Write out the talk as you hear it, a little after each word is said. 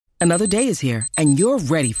Another day is here, and you're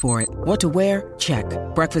ready for it. What to wear? Check.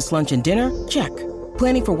 Breakfast, lunch, and dinner? Check.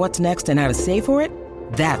 Planning for what's next and how to save for it?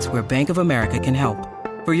 That's where Bank of America can help.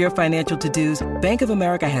 For your financial to-dos, Bank of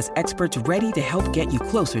America has experts ready to help get you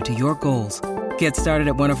closer to your goals. Get started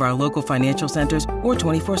at one of our local financial centers or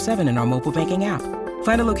 24/7 in our mobile banking app.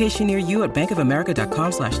 Find a location near you at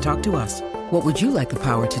bankofamerica.com/talktous. What would you like the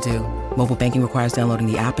power to do? Mobile banking requires downloading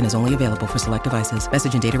the app and is only available for select devices.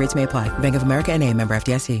 Message and data rates may apply. Bank of America NA, member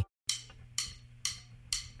FDIC.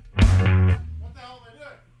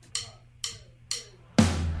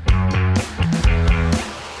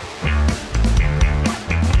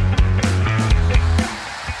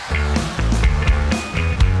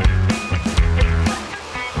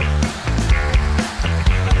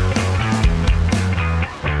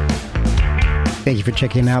 Thank you for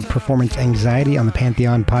checking out Performance Anxiety on the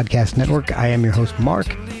Pantheon Podcast Network. I am your host,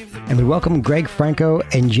 Mark, and we welcome Greg Franco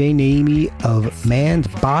and Jay Naimi of Man's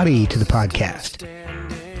Body to the podcast.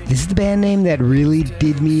 This is the band name that really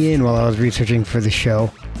did me in while I was researching for the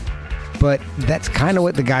show, but that's kind of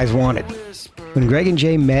what the guys wanted. When Greg and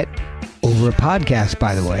Jay met over a podcast,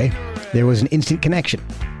 by the way, there was an instant connection.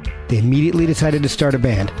 They immediately decided to start a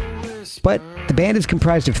band, but the band is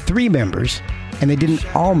comprised of 3 members, and they didn't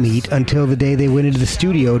all meet until the day they went into the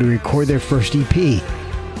studio to record their first EP.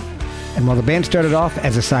 And while the band started off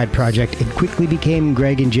as a side project, it quickly became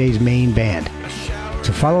Greg and Jay's main band.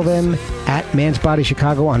 So follow them at Man's Body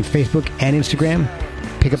Chicago on Facebook and Instagram.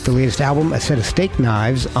 Pick up the latest album, A Set of Steak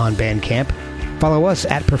Knives, on Bandcamp. Follow us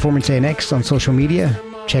at Performance ANX on social media.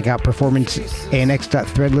 Check out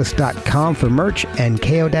performanceanx.threadless.com for merch and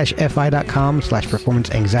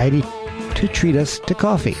ko-fi.com/performanceanxiety to treat us to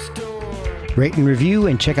coffee. Rate and review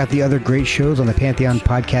and check out the other great shows on the Pantheon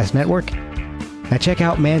Podcast Network. Now check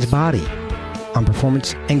out Man's Body on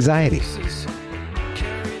Performance Anxiety.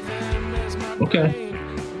 Okay.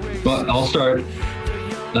 Well, I'll start.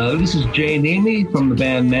 This is Jay Naimi from the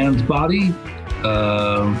band Man's Body,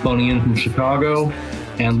 phoning in from Chicago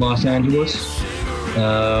and Los Angeles.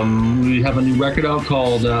 We have a new record out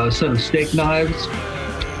called A Set of Steak Knives.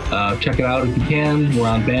 Check it out if you can. We're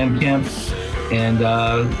on Bandcamp. And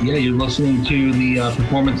you're listening to the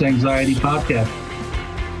Performance Anxiety podcast.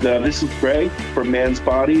 This is Greg from Man's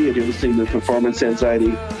Body, and you're listening to the Performance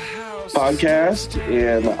Anxiety podcast.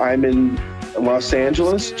 And I'm in Los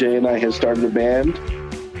Angeles. Jay and I have started a band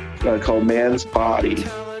called Man's Body.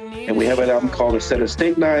 And we have an album called A Set of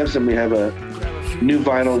Steak Knives, and we have a new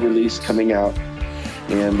vinyl release coming out.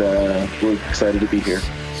 And we're excited to be here.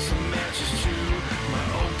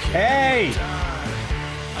 Hey!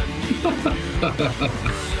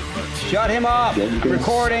 Shut him up!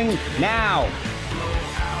 Recording now!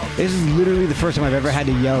 This is literally the first time I've ever had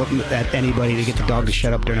to yell at anybody to get the dog to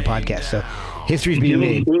shut up during a podcast, so history's being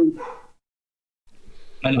made.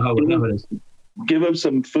 I know how it is. Give him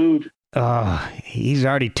some food. He's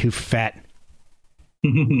already too fat.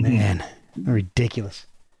 Man, ridiculous.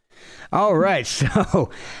 All right, so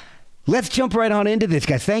let's jump right on into this,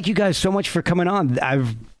 guys. Thank you guys so much for coming on.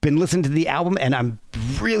 I've been listening to the album, and I'm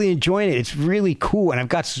really enjoying it. It's really cool, and I've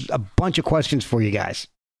got a bunch of questions for you guys.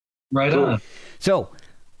 Right on. So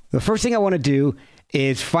the first thing I want to do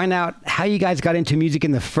is find out how you guys got into music in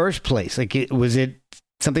the first place. Like, was it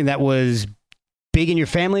something that was big in your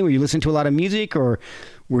family? Were you listening to a lot of music, or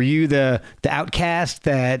were you the outcast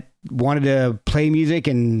that wanted to play music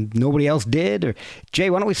and nobody else did? Or Jay,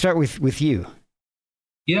 why don't we start with you?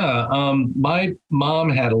 Yeah, my mom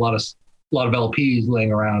had a lot of LPs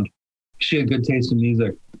laying around. She had good taste in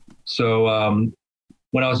music. So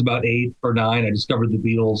when I was about 8 or 9, I discovered the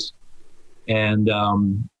Beatles, and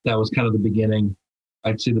that was kind of the beginning.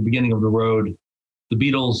 I'd say the beginning of the road. The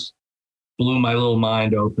Beatles blew my little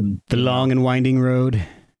mind open. The long and winding road.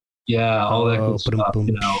 Yeah, all that good stuff. Boom.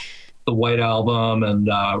 You know, the White Album and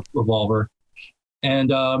Revolver,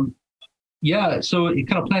 and so it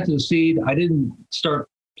kind of planted a seed. I didn't start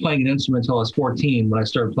playing an instrument until I was 14 when I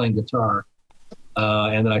started playing guitar.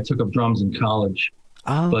 And then I took up drums in college.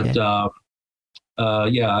 Oh, okay. But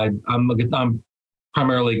I'm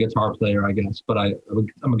primarily a guitar player, I guess, but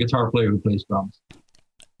I'm a guitar player who plays drums.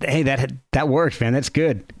 Hey, that works, man. That's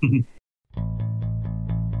good.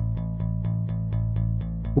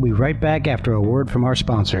 We'll be right back after a word from our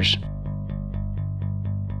sponsors.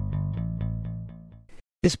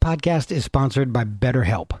 This podcast is sponsored by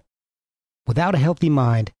BetterHelp. Without a healthy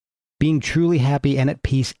mind, being truly happy and at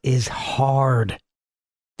peace is hard.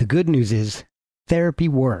 The good news is therapy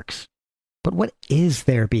works. But what is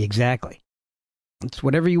therapy exactly? It's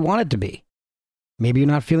whatever you want it to be. Maybe you're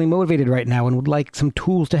not feeling motivated right now and would like some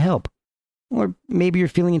tools to help. Or maybe you're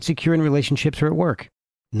feeling insecure in relationships or at work,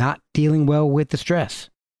 not dealing well with the stress.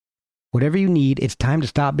 Whatever you need, it's time to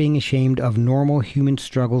stop being ashamed of normal human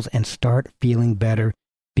struggles and start feeling better,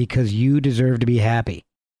 because you deserve to be happy.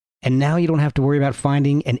 And now you don't have to worry about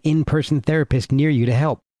finding an in-person therapist near you to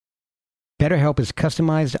help. BetterHelp is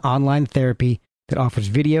customized online therapy that offers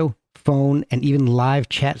video, phone, and even live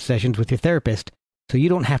chat sessions with your therapist, so you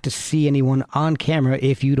don't have to see anyone on camera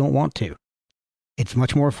if you don't want to. It's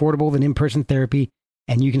much more affordable than in-person therapy,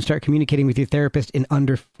 and you can start communicating with your therapist in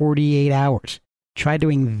under 48 hours. Try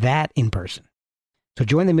doing that in person. So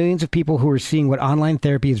join the millions of people who are seeing what online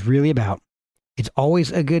therapy is really about. It's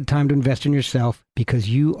always a good time to invest in yourself, because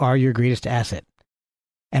you are your greatest asset.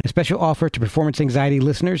 And a special offer to Performance Anxiety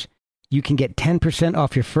listeners: you can get 10%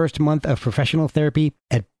 off your first month of professional therapy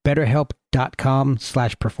at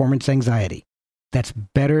betterhelp.com/performanceanxiety. That's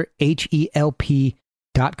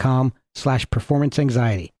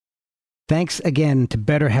betterhelp.com/performanceanxiety. Thanks again to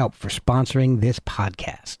BetterHelp for sponsoring this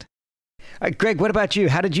podcast. Greg, what about you?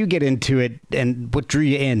 How did you get into it, and what drew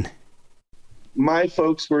you in? My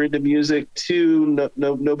folks were into music too.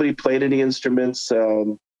 Nobody played any instruments.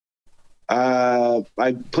 I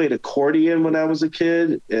played accordion when I was a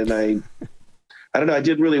kid, and I don't know, I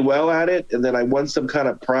did really well at it. And then I won some kind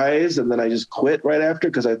of prize, and then I just quit right after,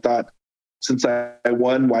 because I thought, since I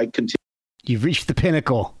won, why continue? You've reached the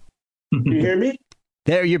pinnacle. Can you hear me?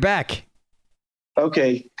 There, you're back.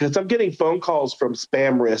 Okay, because I'm getting phone calls from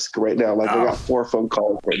Spam Risk right now. I got 4 phone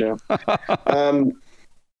calls right now.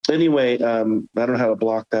 Anyway, I don't know how to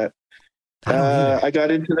block that. I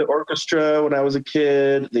got into the orchestra when I was a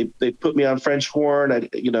kid. They put me on French horn. I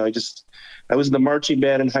was in the marching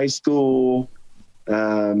band in high school.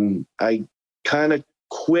 I kind of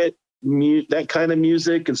quit that kind of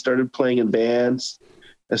music and started playing in bands.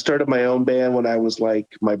 I started my own band when I was my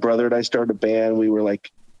brother and I started a band. We were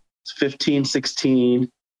 15, 16,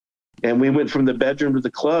 and we went from the bedroom to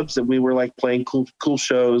the clubs, and we were playing cool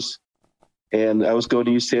shows. And I was going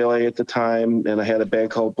to UCLA at the time, and I had a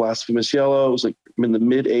band called Blasphemous Yellow. It was I'm in the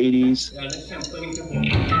mid 80s.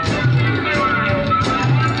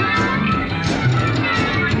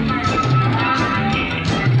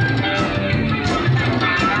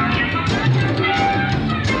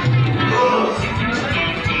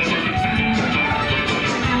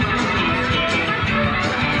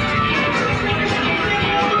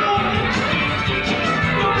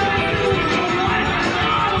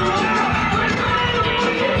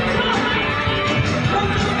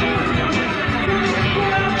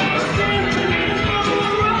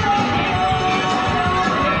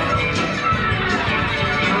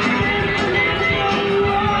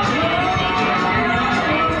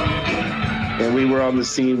 On the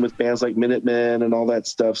scene with bands like Minutemen and all that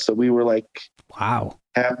stuff. So we were wow,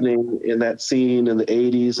 happening in that scene in the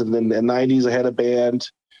 80s. And then in the 90s, I had a band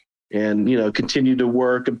and, continued to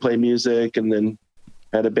work and play music. And then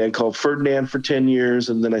had a band called Ferdinand for 10 years.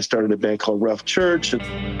 And then I started a band called Rough Church.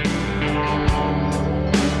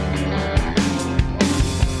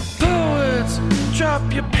 Poets,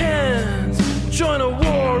 drop your pens, join a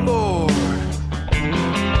warlord.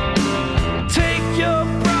 Take your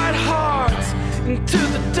bright hearts into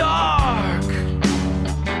the dark.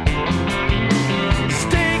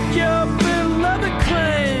 Stake your beloved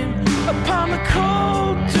claim upon the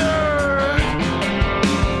cold dirt,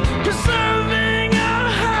 preserving our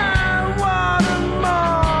high water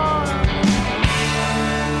mark.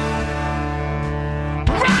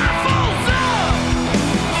 Rifles up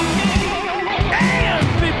and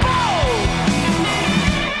be bold.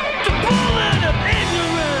 The bullet of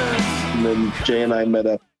ignorance. And then Jay and I met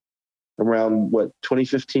up around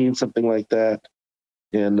 2015, something like that.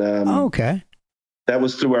 And okay, that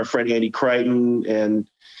was through our friend Andy Crichton. And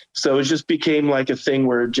so it just became a thing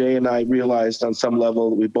where Jay and I realized on some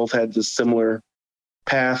level that we both had this similar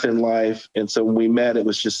path in life. And so when we met, it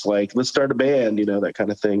was just let's start a band, that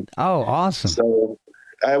kind of thing. Oh, awesome. So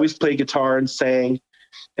I always played guitar and sang.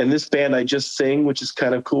 And this band, I just sing, which is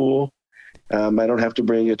kind of cool. I don't have to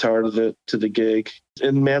bring a guitar to the gig.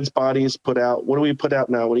 And Man's Body has put out, what do we put out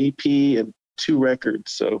now? An EP and 2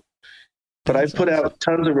 records. So, but I've put out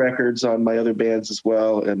tons of records on my other bands as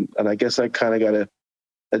well. And I guess I kind of got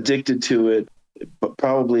addicted to it, but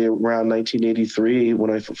probably around 1983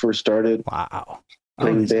 when I first started. Wow.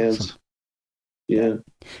 Playing bands. Awesome. Yeah.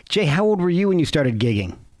 Jay, how old were you when you started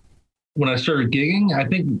gigging? When I started gigging, I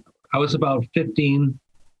think I was about 15.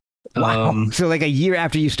 Wow. So a year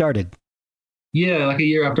after you started? Yeah, a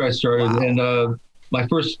year after I started. Wow. And my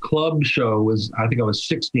first club show was, I think I was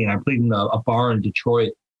 16. I played in a bar in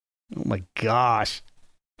Detroit. Oh my gosh.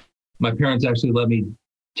 My parents actually let me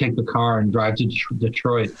take the car and drive to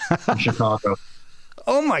Detroit from Chicago.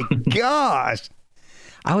 Oh my gosh.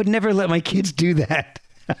 I would never let my kids do that.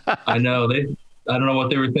 I know I don't know what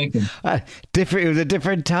they were thinking. It was a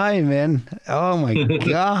different time, man. Oh my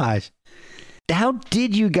gosh. How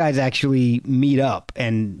did you guys actually meet up?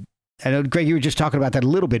 And I know, Greg, you were just talking about that a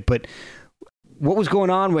little bit, but what was going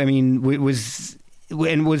on? I mean, was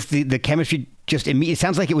the chemistry just immediate? It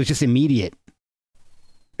sounds like it was just immediate.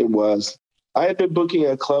 It was. I had been booking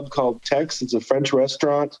a club called Tex. It's a French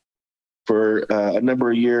restaurant for a number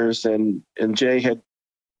of years, and Jay had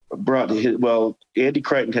brought Andy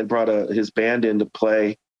Crichton had brought his band in to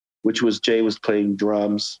play, which was Jay was playing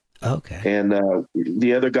drums. Okay. And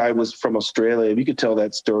the other guy was from Australia. You could tell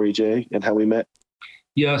that story, Jay, and how we met.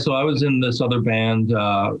 Yeah, so I was in this other band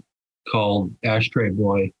called Ashtray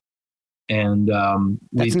Boy, and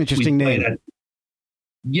that's an interesting name.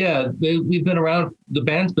 We've been around. The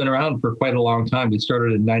band's been around for quite a long time. We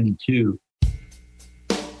started in '92.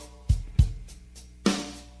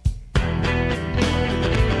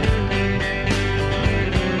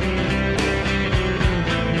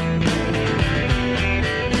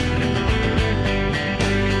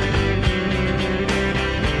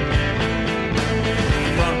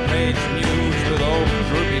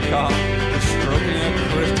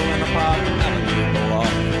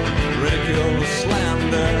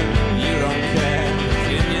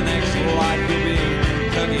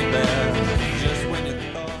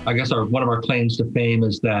 I guess one of our claims to fame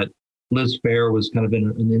is that Liz Phair was kind of in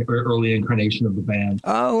an early incarnation of the band.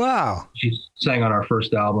 Oh, wow. She sang on our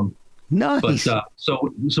first album. Nice. But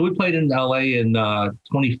so we played in LA in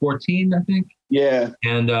 2014, I think. Yeah.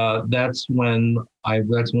 And that's when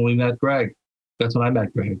we met Greg. That's when I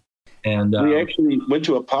met Greg. And we actually went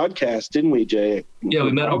to a podcast, didn't we, Jay? Yeah,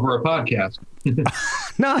 we met over a podcast.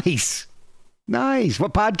 Nice.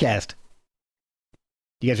 What podcast?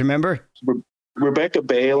 Do you guys remember? Rebecca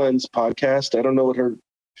Balin's podcast. I don't know it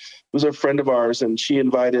was a friend of ours, and she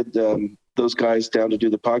invited those guys down to do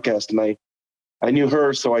the podcast, and I knew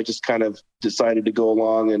her, so I just kind of decided to go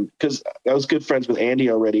along, and because I was good friends with Andy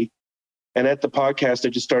already, and at the podcast I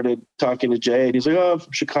just started talking to Jay, and he's like, "Oh, I'm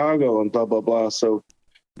from Chicago," and blah blah blah. So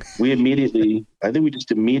we immediately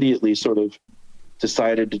sort of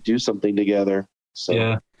decided to do something together. So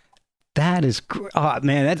yeah. That is,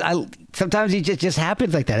 man. Sometimes it just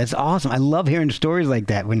happens like that. It's awesome. I love hearing stories like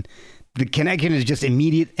that when the connection is just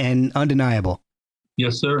immediate and undeniable.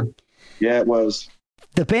 Yes, sir. Yeah, it was.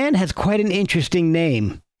 The band has quite an interesting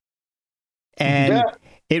name, and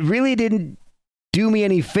it really didn't do me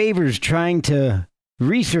any favors trying to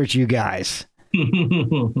research you guys.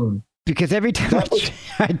 Because every time I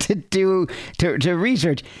tried to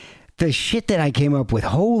research the shit that I came up with,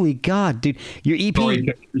 holy God, dude, your EP.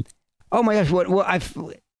 Oh my gosh!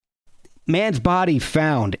 Man's Body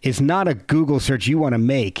Found is not a Google search you want to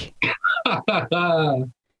make.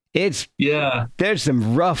 There's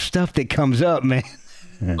some rough stuff that comes up, man.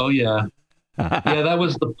 Oh yeah, yeah. That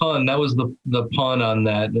was the pun. That was the pun on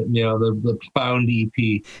that. The Found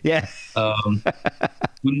EP. Yeah. That's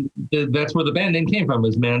where the band name came from.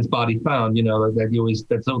 Is Man's Body Found.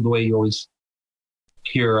 That's the way you always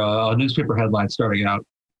hear a newspaper headline starting out.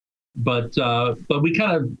 But we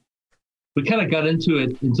kind of got into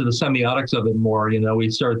the semiotics of it more. We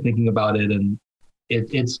started thinking about it, and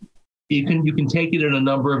it's you can take it in a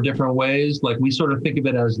number of different ways. Like we sort of think of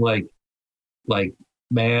it as like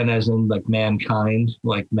man, as in like mankind,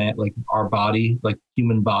 like man, like our body, like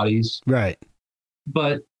human bodies, right?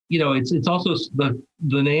 But it's also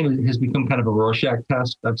the name has become kind of a Rorschach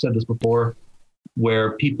test. I've said this before,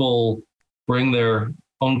 where people bring their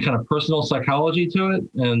own kind of personal psychology to it,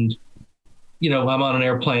 and I'm on an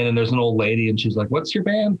airplane and there's an old lady and she's like, "What's your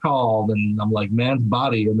band called?" And I'm like, "Man's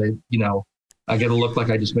Body." And they, I get to look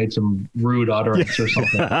like I just made some rude utterance or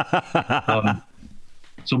something.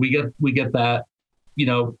 So we get that, I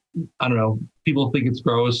don't know, people think it's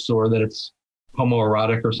gross or that it's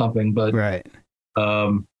homoerotic or something, but right.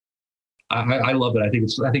 I love it. I think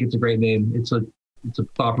it's a great name. It's a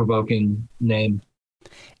thought-provoking name.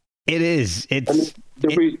 It is.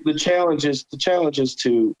 The challenge is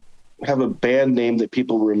to have a band name that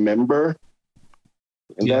people remember,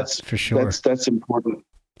 and that's for sure. That's important.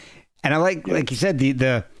 And I like you said,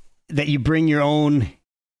 that you bring your own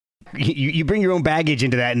you bring your own baggage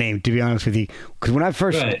into that name. To be honest with you, because when I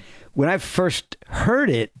first heard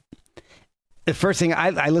it, the first thing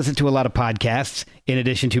I listened to a lot of podcasts in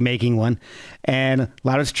addition to making one, and a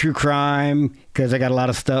lot of true crime because I got a lot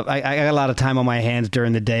of stuff. I got a lot of time on my hands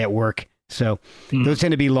during the day at work. So those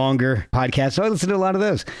tend to be longer podcasts. So I listen to a lot of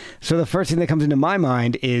those. So the first thing that comes into my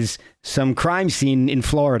mind is some crime scene in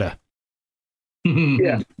Florida.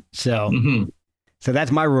 Yeah. So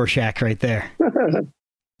that's my Rorschach right there.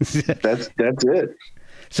 That's it.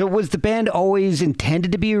 So was the band always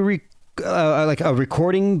intended to be like a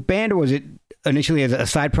recording band, or was it initially as a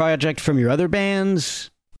side project from your other bands?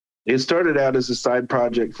 It started out as a side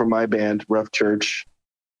project for my band, Rough Church.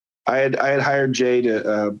 I had hired Jay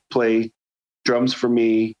to play drums for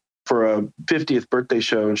me for a 50th birthday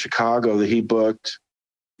show in Chicago that he booked.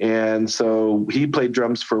 And so he played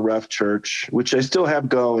drums for Rough Church, which I still have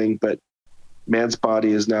going, but Man's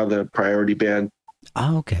Body is now the priority band.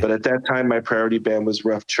 Oh, okay. But at that time, my priority band was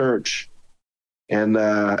Rough Church. And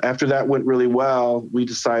after that went really well, we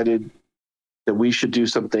decided that we should do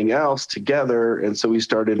something else together. And so we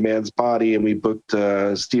started Man's Body, and we booked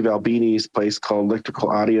Steve Albini's place called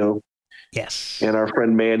Electrical Audio. Yes. And our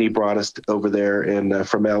friend Manny brought us over there and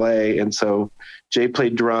from LA. And so Jay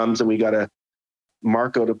played drums, and we got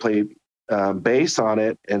Marco to play bass on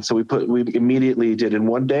it. And so we immediately did in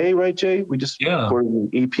one day, right, Jay? We just recorded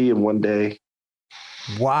an EP in one day.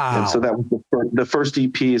 Wow. And so that was the first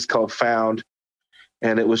EP is called Found.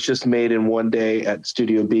 And it was just made in one day at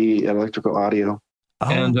Studio B at Electrical Audio. Oh,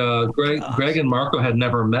 and Greg and Marco had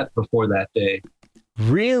never met before that day.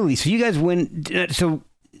 Really? So you guys so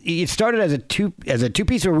it started as a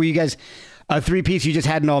two-piece, or were you guys a three-piece? You just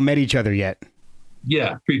hadn't all met each other yet?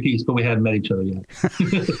 Yeah, three-piece, but we hadn't met each other yet.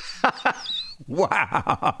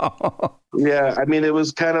 Wow. Yeah, I mean, it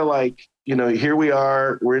was kind of like, here we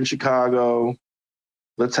are, we're in Chicago.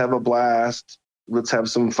 Let's have a blast. Let's have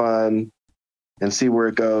some fun and see where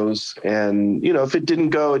it goes. And, if it didn't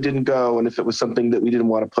go, it didn't go. And if it was something that we didn't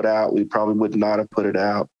want to put out, we probably would not have put it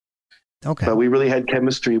out. Okay. But we really had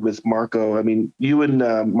chemistry with Marco. I mean, you and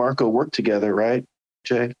Marco worked together, right,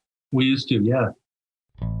 Jay? We used to, yeah.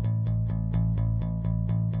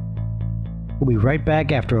 We'll be right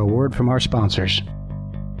back after a word from our sponsors.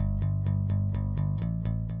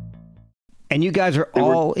 And you guys are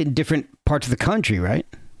all in different parts of the country, right?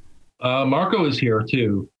 Marco is here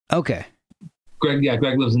too. Okay. Greg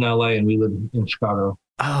lives in LA and we live in Chicago.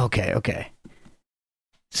 Oh, okay.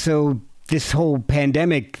 So this whole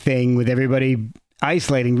pandemic thing with everybody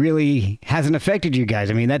isolating really hasn't affected you guys.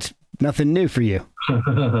 I mean, that's nothing new for you.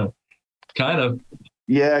 Kind of.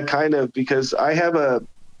 Yeah, kind of, because I have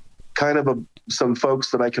some folks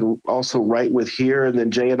that I can also write with here, and then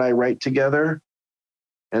Jay and I write together.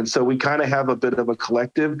 And so we kind of have a bit of a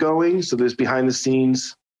collective going. So there's behind the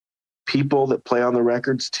scenes people that play on the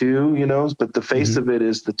records too, but the face of it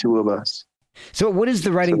is the two of us. So what is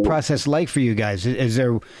the writing process like for you guys? Is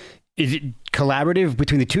it collaborative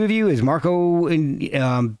between the two of you? Is Marco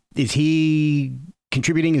is he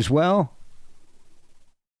contributing as well?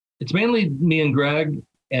 It's mainly me and Greg,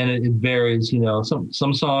 and it varies.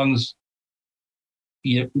 Some songs,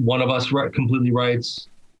 one of us completely writes.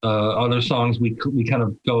 Other songs we kind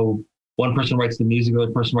of go. One person writes the music, the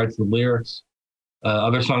other person writes the lyrics.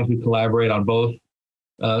 Other songs we collaborate on both.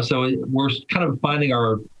 So we're kind of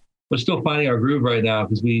we're still finding our groove right now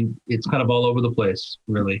because it's kind of all over the place,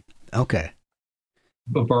 really. Okay.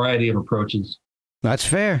 A variety of approaches. That's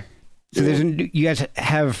fair. So you guys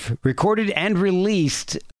have recorded and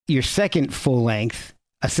released your second full length,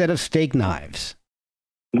 A Set of Steak Knives.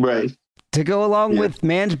 Right. To go along with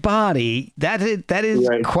Man's Body. That is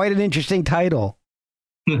quite an interesting title.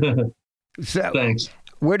 So, thanks.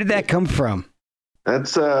 Where did that come from?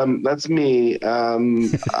 That's me.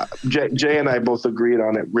 Jay and I both agreed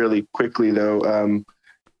on it really quickly, though.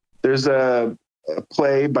 There's a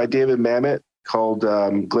play by David Mamet called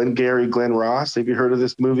Glengarry Glen Ross. Have you heard of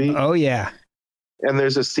this movie? Oh, yeah. And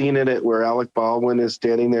there's a scene in it where Alec Baldwin is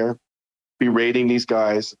standing there berating these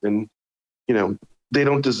guys, and they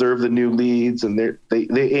don't deserve the new leads, and they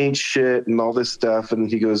ain't shit and all this stuff. And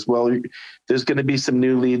he goes, well, there's going to be some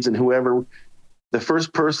new leads, and whoever the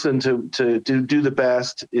first person to do the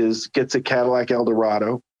best gets a Cadillac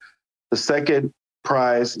Eldorado. The second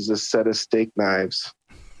prize is a set of steak knives.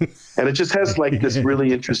 And it just has like this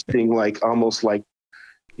really interesting, like almost like,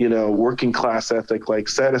 working class ethic, like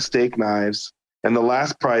set of steak knives. And the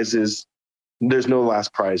last prize is there's no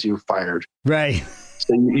last prize. You're fired. Right.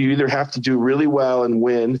 So you either have to do really well and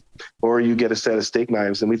win, or you get a set of steak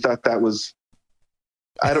knives. And we thought that was,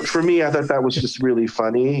 for me, I thought that was just really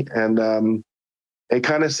funny. And it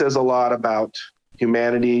kind of says a lot about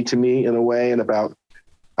humanity to me in a way, and about,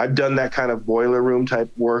 I've done that kind of boiler room type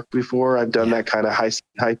work before. I've done that kind of high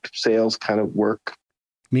sales kind of work.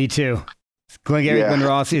 Me too. Glengarry Glen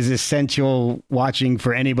Ross is essential watching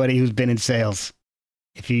for anybody who's been in sales.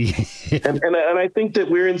 And I think that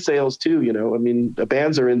we're in sales too, I mean, the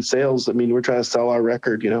bands are in sales. I mean, we're trying to sell our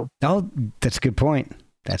record, Oh, that's a good point.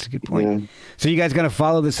 Yeah. So you guys going to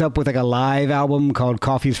follow this up with like a live album called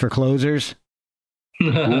Coffees for Closers?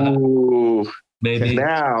 Ooh, Maybe.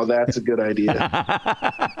 Now that's a good idea.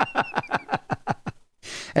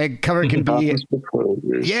 A cover can be,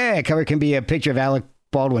 Yeah. cover can be a picture of Alec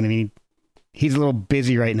Baldwin. I mean, he's a little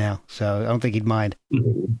busy right now, so I don't think he'd mind. A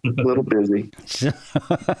little busy. So,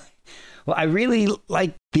 well, I really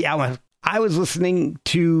like the album. I was listening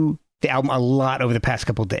to the album a lot over the past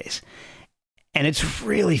couple of days, and it's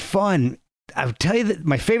really fun. I'll tell you that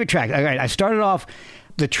my favorite track. All right, I started off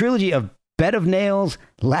the trilogy of Bed of Nails,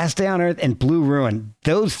 Last Day on Earth, and Blue Ruin.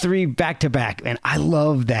 Those three back to back, and I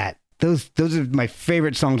love that. Those are my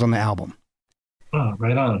favorite songs on the album. Oh,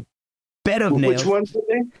 right on. Bed of Nails. Which one's the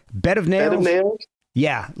name? Bed of Nails. Bed of Nails?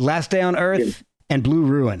 Yeah, Last Day on Earth and Blue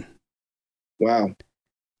Ruin. Wow.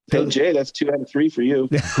 So, Jay, that's 2 out of 3 for you.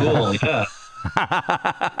 Cool, yeah.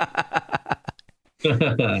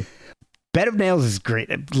 Bed of Nails is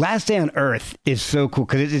great. Last Day on Earth is so cool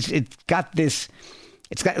because it's got this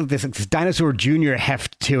Dinosaur Jr.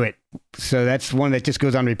 heft to it. So that's one that just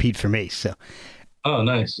goes on repeat for me. So. Oh,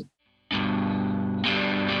 nice.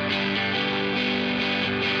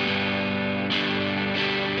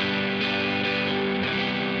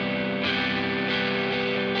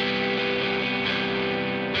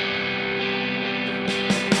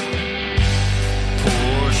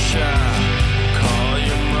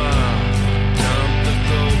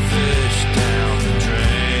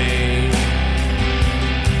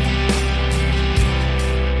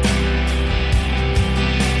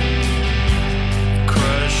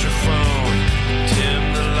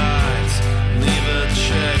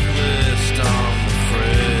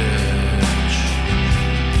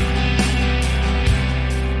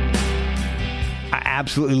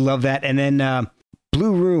 Absolutely love that. And then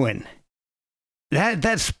Blue Ruin.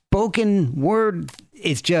 That spoken word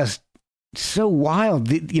is just so wild.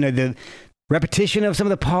 The repetition of some of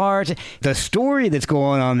the parts, the story that's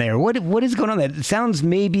going on there. What is going on there? It sounds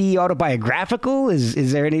maybe autobiographical.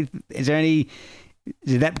 Is there any?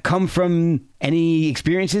 Did that come from any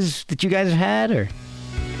experiences that you guys have had, or?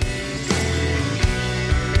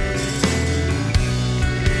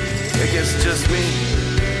 I guess just me.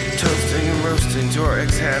 Toasting and roasting to our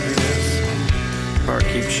ex-happiness.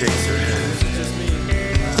 Barkeep shakes her head.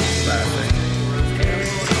 Laughing.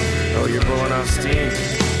 Oh, you're blowing off steam.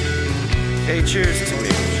 Hey, cheers to me.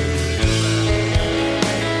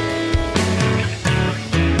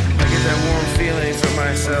 I get that warm feeling for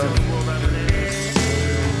myself.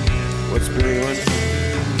 What's brewing?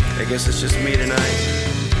 I guess it's just me tonight.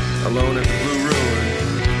 Alone at the Blue Ruin.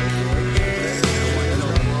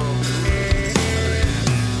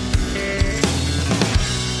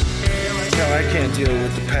 I can't deal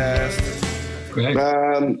with the past.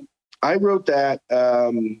 I wrote that.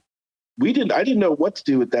 I didn't know what to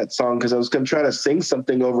do with that song because I was going to try to sing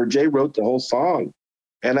something over. Jay wrote the whole song,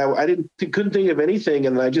 and I couldn't think of anything,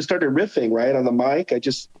 and I just started riffing right on the mic. I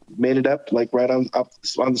just made it up like right on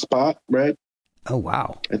the spot, right? Oh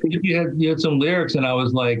wow! I think you had some lyrics, and I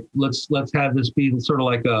was like, let's have this be sort of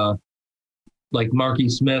like Marky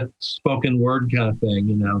Smith spoken word kind of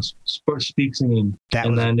thing, speak singing,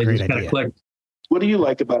 and then it just kind of clicked. What do you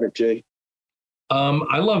like about it, Jay?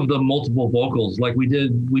 I love the multiple vocals. Like we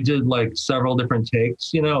did like several different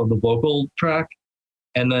takes, the vocal track,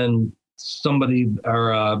 and then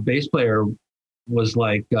our bass player was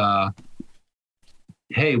like,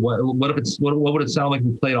 "Hey, what would it sound like if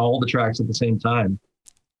we played all the tracks at the same time?"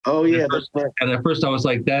 Oh yeah, and at first I was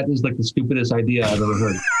like, "That is like the stupidest idea I've ever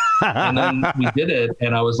heard." And then we did it,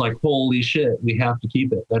 and I was like, "Holy shit, we have to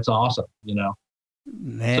keep it. That's awesome,"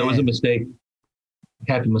 Man. So it was a mistake.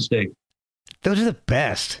 Happy mistake. Those are the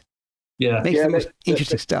best. Yeah. Makes the most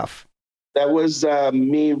interesting stuff. That was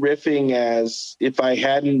me riffing as if I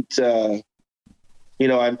hadn't,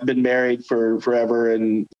 I've been married for forever,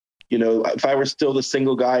 and, if I were still the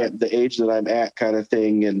single guy at the age that I'm at kind of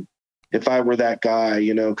thing, and if I were that guy,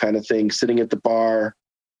 kind of thing, sitting at the bar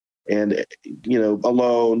and,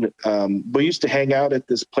 alone. We used to hang out at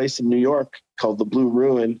this place in New York called the Blue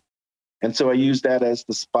Ruin. And so I used that as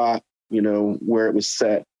the spot, where it was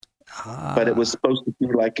set. But it was supposed to be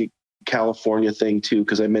like a California thing too,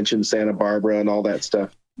 because I mentioned Santa Barbara and all that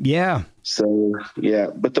stuff. Yeah. So yeah,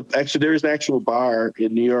 but there's an actual bar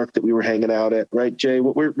in New York that we were hanging out at, right, Jay?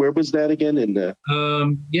 Where was that again? In the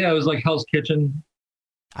it was like Hell's Kitchen.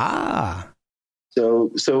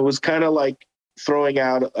 So it was kind of like throwing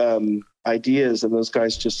out ideas, and those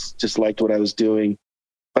guys just liked what I was doing.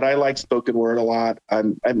 But I like spoken word a lot.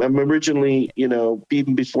 I'm originally,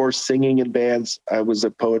 even before singing in bands, I was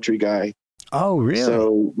a poetry guy. Oh, really?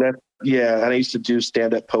 So and I used to do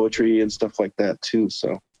stand-up poetry and stuff like that too.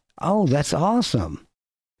 So. Oh, that's awesome.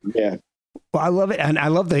 Yeah. Well, I love it, and I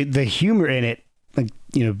love the humor in it. like,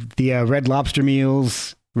 the Red Lobster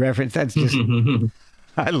meals reference. That's just,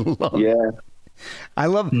 I love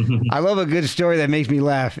a good story that makes me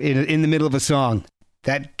laugh in the middle of a song.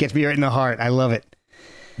 That gets me right in the heart. I love it.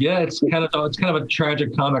 Yeah, it's kind of a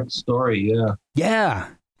tragic comic story. Yeah. Yeah.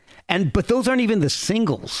 But those aren't even the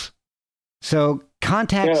singles. So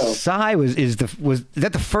Contact Psi was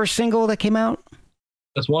that the first single that came out?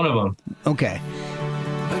 That's one of them. Okay.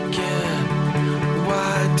 Again,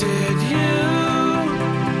 why did you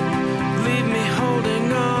leave me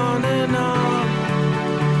holding on and on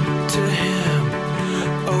to him?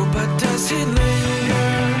 Oh, but does he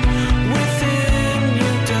linger within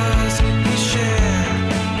you? Does he share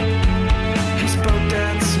his boat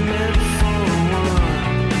that's meant for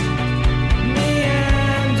one,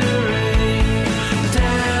 meandering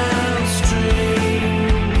downstream?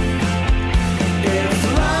 If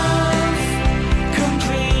love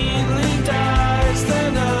completely dies,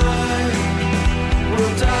 then I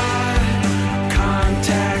will die.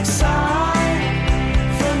 Contact sign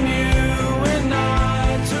from you and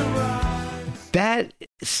I to rise. That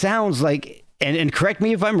sounds like, and correct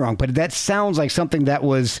me if I'm wrong, but that sounds like something that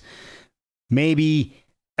was maybe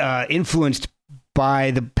influenced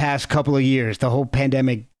by the past couple of years, the whole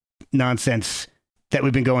pandemic nonsense that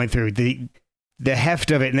we've been going through, the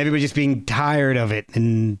heft of it, and everybody just being tired of it.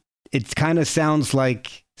 And it kind of sounds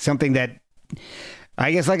like something that,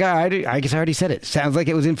 I guess I already said it. Sounds like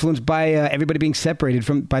it was influenced by everybody being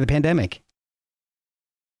separated by the pandemic.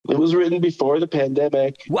 It was written before the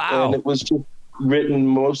pandemic. Wow. And it was just written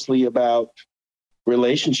mostly about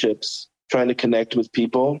relationships, trying to connect with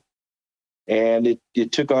people. And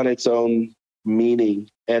it took on its own meaning.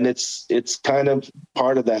 And it's kind of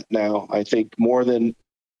part of that now, I think, more than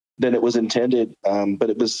it was intended.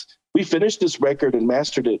 But we finished this record and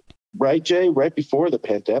mastered it, right, Jay? Right before the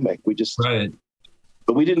pandemic. Right.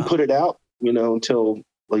 But we didn't put it out, until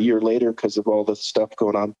a year later because of all the stuff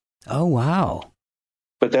going on. Oh, wow.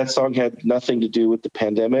 But that song had nothing to do with the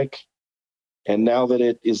pandemic. And now that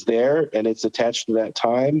it is there and it's attached to that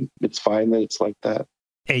time, it's fine that it's like that.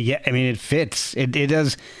 Yeah, I mean, it fits. It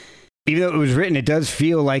does. Even though it was written, it does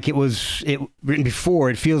feel like it was written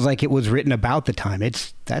before. It feels like it was written about the time.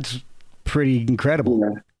 That's pretty incredible.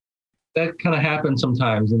 Yeah. That kind of happens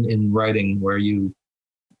sometimes in writing, where you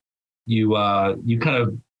kind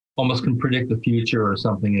of almost can predict the future or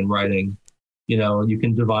something in writing. You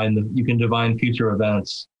can divine future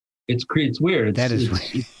events. It's weird.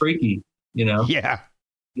 It's freaky. Yeah.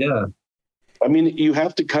 Yeah. I mean, you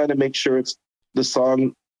have to kind of make sure it's the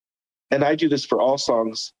song, and I do this for all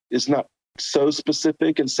songs, is not so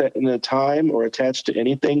specific and set in a time or attached to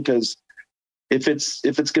anything. Because if it's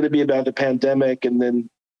going to be about the pandemic, and then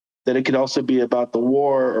it could also be about the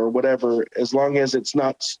war or whatever, as long as it's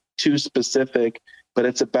not too specific, but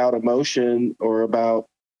it's about emotion or about,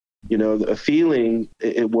 a feeling,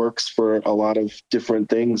 it works for a lot of different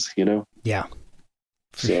things, Yeah.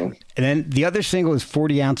 So. And then the other single is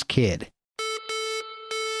 40 Ounce Kid.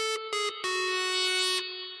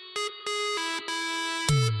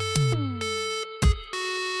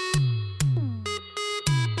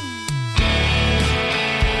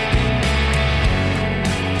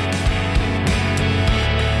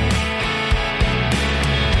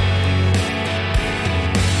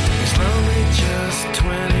 He's lonely, just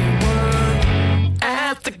 21,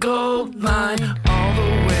 at the gold mine, all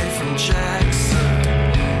the way from Jackson.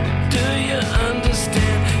 Do you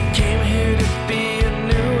understand? Came here to be a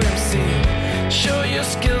new MC. Show your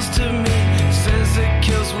skills to me. Says it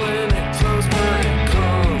kills when it flows, but it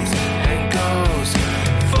comes and goes.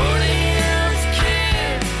 40 ounce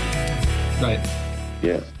kid. Right.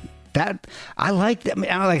 Yeah. That I like that. Like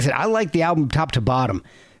I said, I like the album top to bottom,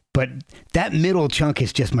 but that middle chunk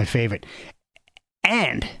is just my favorite.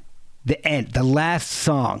 And the last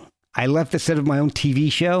song, I left the set of my own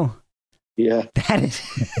TV show. Yeah.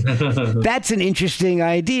 That's an interesting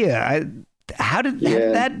idea. How did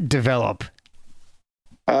that develop?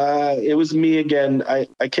 It was me again.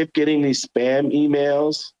 I kept getting these spam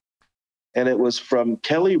emails, and it was from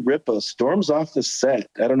Kelly Ripa, Storms Off the Set.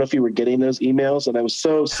 I don't know if you were getting those emails, and I was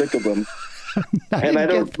so sick of them. And I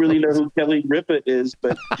don't really know who Kelly Ripa is,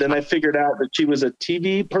 but then I figured out that she was a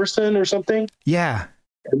TV person or something. Yeah.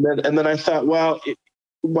 And then I thought, well,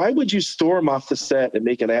 why would you storm off the set and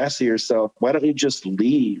make an ass of yourself? Why don't you just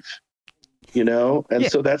leave? And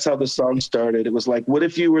so that's how the song started. It was like, what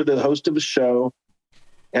if you were the host of a show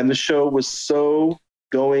and the show was so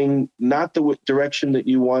going not the direction that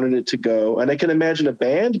you wanted it to go? And I can imagine a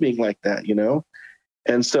band being like that,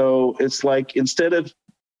 And so it's like, instead of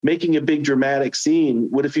making a big dramatic scene,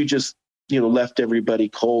 what if you just, left everybody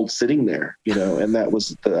cold sitting there, and that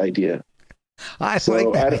was the idea. I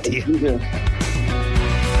like that idea.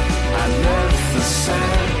 I left the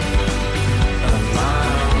set of my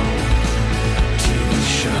own TV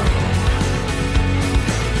show.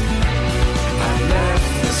 I left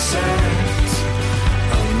the set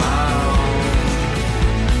of my own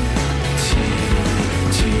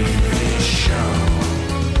TV show.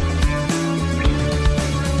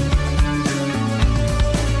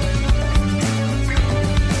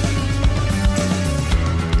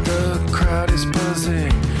 The crowd is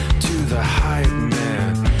buzzing to the hype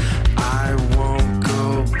man. I won't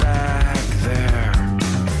go back there.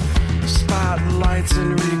 Spotlights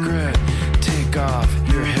and regret. Take off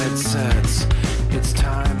your headsets. It's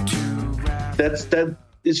time to wrap. That.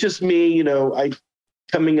 It's just me, I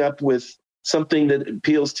coming up with something that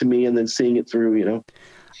appeals to me and then seeing it through.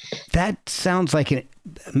 That sounds like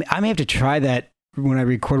I may have to try that when I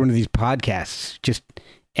record one of these podcasts. Just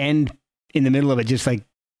end in the middle of it, just like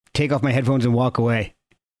take off my headphones and walk away.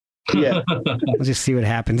 Yeah. Let's just see what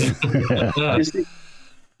happens.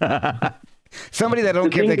 Somebody that I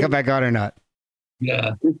don't care if they come back on or not.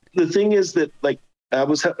 Yeah. The thing is that, like, I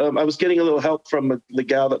was getting a little help from the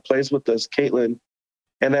gal that plays with us, Caitlin,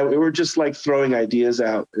 and we were just like throwing ideas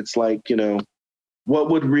out. It's like, what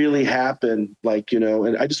would really happen? Like,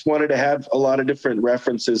 and I just wanted to have a lot of different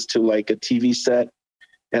references to like a TV set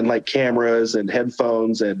and like cameras and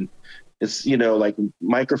headphones and it's, like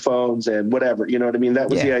microphones and whatever, you know what I mean? That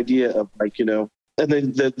was the idea of like, and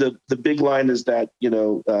then the big line is that,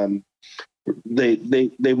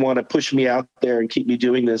 they want to push me out there and keep me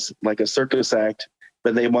doing this like a circus act,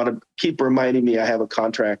 but they want to keep reminding me I have a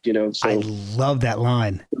contract, so I love that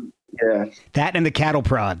line. Yeah. That and the cattle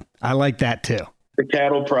prod. I like that too. The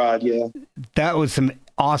cattle prod. Yeah. That was some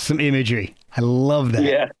awesome imagery. I love that.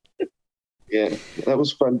 Yeah. Yeah. That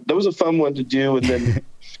was fun. That was a fun one to do. And then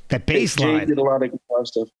that bass line. Jay did a lot of guitar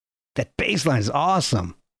stuff. That bass line is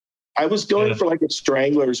awesome. I was going for like a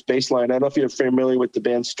Stranglers bass line. I don't know if you're familiar with the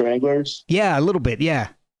band Stranglers. Yeah, a little bit. Yeah.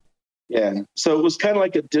 Yeah. So it was kind of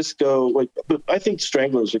like a disco, but I think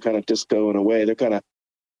Stranglers are kind of disco in a way. They're kind of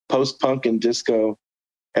post-punk and disco.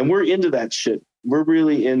 And we're into that shit. We're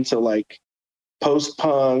really into like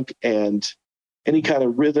post-punk and any kind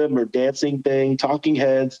of rhythm or dancing thing, Talking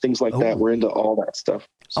Heads, things like that. We're into all that stuff.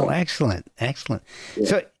 So. Oh, excellent. Excellent. Yeah.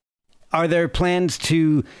 So are there plans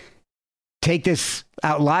to take this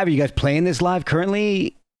out live? Are you guys playing this live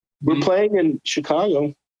currently? We're playing in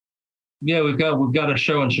Chicago. Yeah, we've got a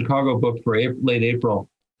show in Chicago booked for late April.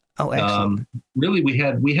 Oh, excellent. Really, we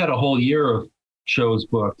had a whole year of shows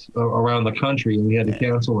booked around the country, and we had to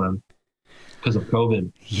cancel them because of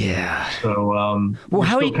COVID. Yeah. So, we're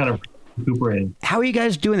still kind of recuperating. How are you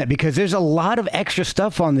guys doing that? Because there's a lot of extra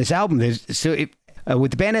stuff on this album. With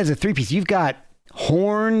the band as a three-piece, you've got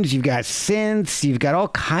horns, you've got synths, you've got all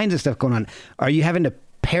kinds of stuff going on. Are you having to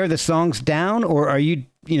pare the songs down, or are you,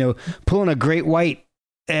 pulling a Great White,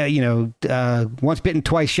 once bitten,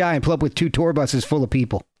 twice shy, and pull up with 2 tour buses full of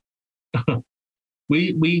people?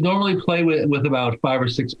 We normally play with about 5 or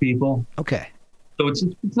 6 people. Okay. So it's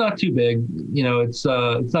not too big. It's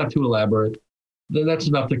not too elaborate. That's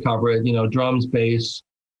enough to cover it. Drums, bass,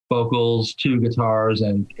 vocals, 2 guitars,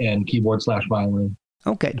 and keyboard/violin.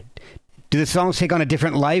 Okay. Do the songs take on a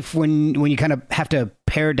different life when you kind of have to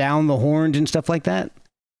pare down the horns and stuff like that?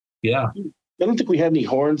 Yeah. I don't think we had any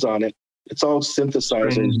horns on it. It's all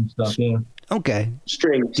synthesizers and stuff. Yeah. Okay.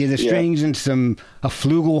 Strings. Yeah, the strings and a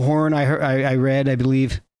flugelhorn. I read, I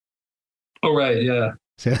believe. Oh right, yeah.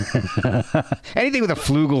 So, anything with a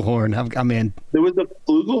flugelhorn, I'm in. There was a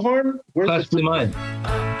flugelhorn? Possibly mine.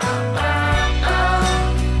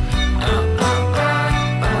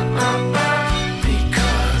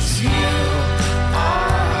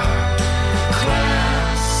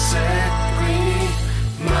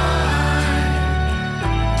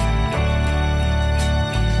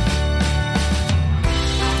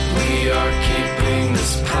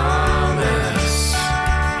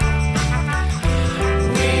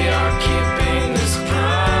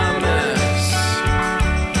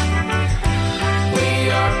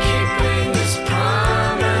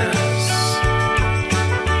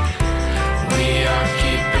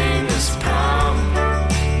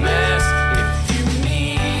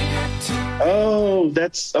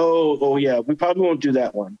 Yeah, we probably won't do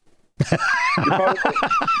that one.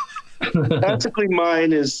 Practically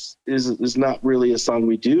Mine is not really a song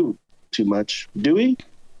we do too much, do we?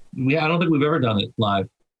 Yeah, I don't think we've ever done it live.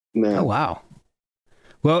 No. Oh wow.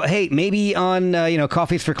 Well, hey, maybe on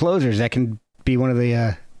Coffees for Closers, that can be one of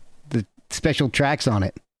the special tracks on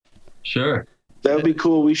it. Sure. That would be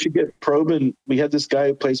cool. We should get Probin. We had this guy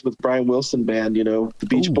who plays with Brian Wilson band, the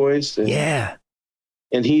Beach Boys. Yeah.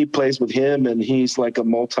 and he plays with him, and he's like a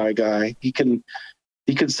multi guy. He can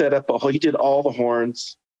set up he did all the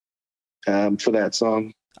horns for that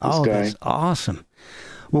song. That's awesome.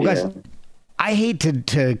 Well, guys, I hate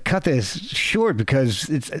to cut this short because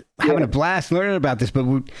it's having a blast learning about this, but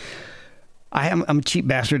I'm a cheap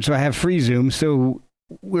bastard, so I have free Zoom, so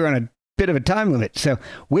we're on a bit of a time limit. So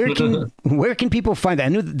where can people find that? I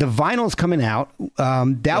know the vinyl's coming out.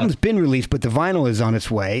 The album's been released, but the vinyl is on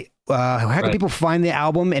its way. How can people find the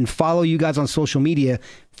album and follow you guys on social media,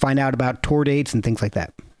 find out about tour dates and things like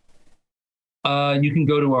that? You can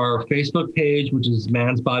go to our Facebook page, which is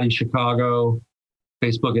Man's Body Chicago.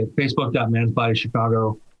 Facebook at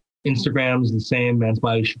facebook.mansbodychicago. Instagram is the same, Man's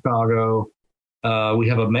Body Chicago. We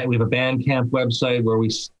have a Bandcamp website where we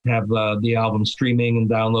have the album streaming and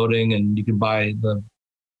downloading, and you can buy the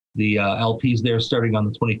LPs there starting on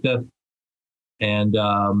the 25th. And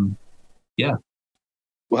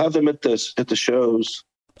we'll have them at the shows.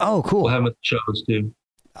 Oh, cool. We'll have them at the shows too.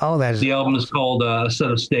 Oh, the album is called A Set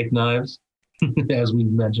of Steak Knives. As we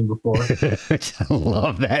mentioned before. I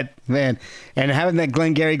love that, man. And having that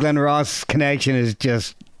Glengarry Glen Ross connection is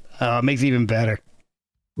just makes it even better.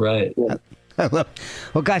 Right. I love it.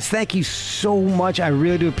 Well, guys, thank you so much. I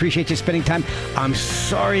really do appreciate you spending time. I'm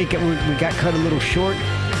sorry we got cut a little short,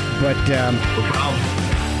 but no problem.